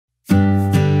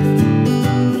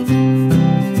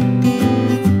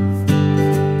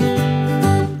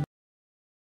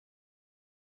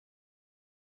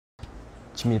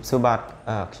ជំរាបសួរបាទ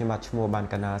ខ្ញុំបាទឈ្មោះបាន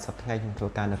កណាសប្តាហ៍ខ្ញុំធ្វើ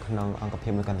ការនៅក្នុងអង្គភា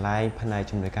ពមួយកន្លែងផ្នែក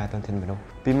ជំនួយការទន្ទឹមមនុស្ស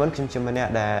ពីមុនខ្ញុំជាម្នាក់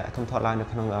ដែលធំធាត់ឡើងនៅ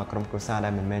ក្នុងក្រុមគ្រួសារដែ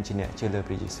លមិនមែនជាអ្នកជឿលើ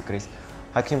ព្រះយេស៊ូវគ្រីស្ទ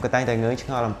ហើយខ្ញុំក៏តែងតែងើយឆ្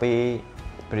ងល់អំពី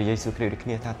ព្រះយេស៊ូវគ្រីស្ទដូចគ្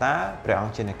នាថាតើព្រះអ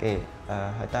ង្គជាអ្នកគេ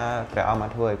ហើយតើព្រះអង្គបាន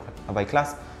ធ្វើអ្វីខ្លះ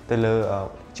ទៅលើ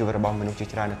ជីវិតរបស់មនុស្សជា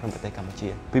ច្រើននៅក្នុងប្រទេសកម្ពុជា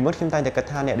ពីមុនខ្ញុំតែងតែគិត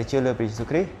ថាអ្នកដែលជឿលើព្រះយេស៊ូវ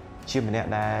គ្រីស្ទជាម្នាក់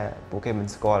ដែលពួកគេមិន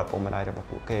ស្គាល់ឪពុកម្ដាយរបស់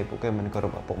ពួកគេមិនគោរ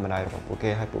ពឪពុកម្ដាយរបស់ពួកគេ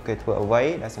ហើយពួកគេធ្វើអ្វី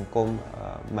ដែលសង្គម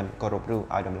មិនគោរពឬ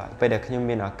ឲ្យតម្លៃពេលដែលខ្ញុំ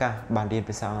មានឱកាសបានរៀន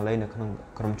ភាសាអង់គ្លេសនៅក្នុង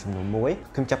ក្រុមជំនុំមួយ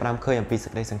ខ្ញុំចាប់ផ្ដើមឃើញអំពីសេ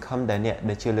ចក្តីសង្ឃឹមដែលអ្នក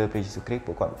ដែលជឿលើព្រះយេស៊ូវគ្រីស្ទ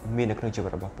ពួកគាត់មាននៅក្នុងជីវិ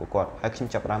តរបស់ពួកគាត់ហើយខ្ញុំ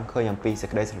ចាប់ផ្ដើមឃើញអំពីសេច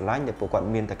ក្តីស្រឡាញ់ដែលពួកគាត់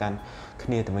មានទៅកាន់គ្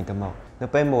នាទៅវិញទៅមកនៅ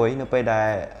ពេលដែល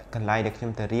កន្លែងដែលខ្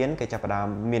ញុំទៅរៀនគេចាប់ផ្ដើម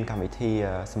មានកម្មវិធី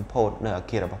សម្ពោធនៅអ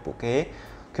គាររបស់ពួកគេ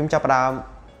ខ្ញុំចាប់ផ្ដើម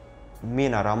មាន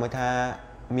អារម្មណ៍មួយថា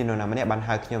មាននរណាម្នាក់បាន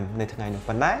ហៅខ្ញុំនៅថ្ងៃនោះ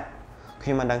ប៉ុន្តែខ្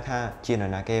ញុំមិនដឹងថាជានរ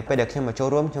ណាគេពេលដែលខ្ញុំមកចូល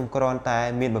រួមខ្ញុំគ្រាន់តែ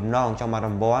មានបំណងចង់មករ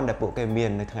ង្វាន់ដែលពួកគេមា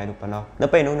ននៅថ្ងៃនោះប៉ុណ្ណោះនៅ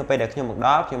ពេលដែលខ្ញុំមកដ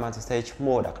ល់ខ្ញុំបានសរសេរឈ្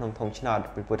មោះដាក់ក្នុងធុងឆ្នោត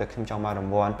ពីព្រោះតែខ្ញុំចង់មករ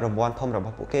ង្វាន់ធំរប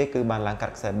ស់ពួកគេគឺបានឡើងកា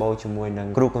ត់ខ្សែបូជាមួយនឹង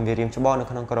គ្រូគង្វាលរៀមច្បងនៅ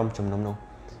ក្នុងក្រុមជំនុំនោះ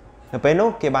នៅពេលនោះ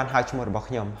គេបានហៅឈ្មោះរបស់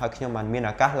ខ្ញុំហើយខ្ញុំបានមាន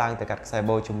ឱកាសឡើងទៅកាត់ខ្សែ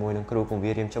បូជាមួយនឹងគ្រូគង្វា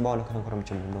លរៀមច្បងនៅក្នុងក្រុម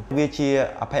ជំនុំនោះវាជា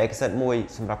អភ័យឯកសិទ្ធិមួយ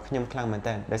សម្រាប់ខ្ញុំខ្លាំងមែន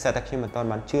ទែនដោយសារតែខ្ញុំមិនទាន់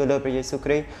បានជឿលើព្រះយេស៊ូវ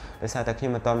គ្រីស្ទដោយសារតែខ្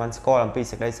ញុំមិនទាន់បានស្គាល់អំពី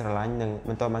សេចក្តីស្រឡាញ់និង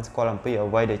មិនទាន់បានស្គាល់អំពី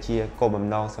អ្វីដែលជាគោលបំ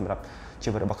ណងសម្រាប់ជី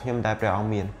វិតរបស់ខ្ញុំដែលព្រះអង្គ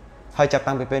មានហើយចាប់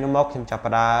តាំងពីពេលនោះមកខ្ញុំចាប់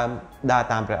ផ្ដើមដើរ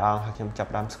តាមព្រះអង្គហើយខ្ញុំចាប់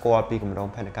ផ្ដើមស្គាល់ពីគម្រោង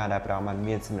ផែនការដែលព្រះអង្គបាន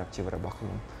មានសម្រាប់ជីវិតរបស់ខ្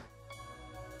ញុំ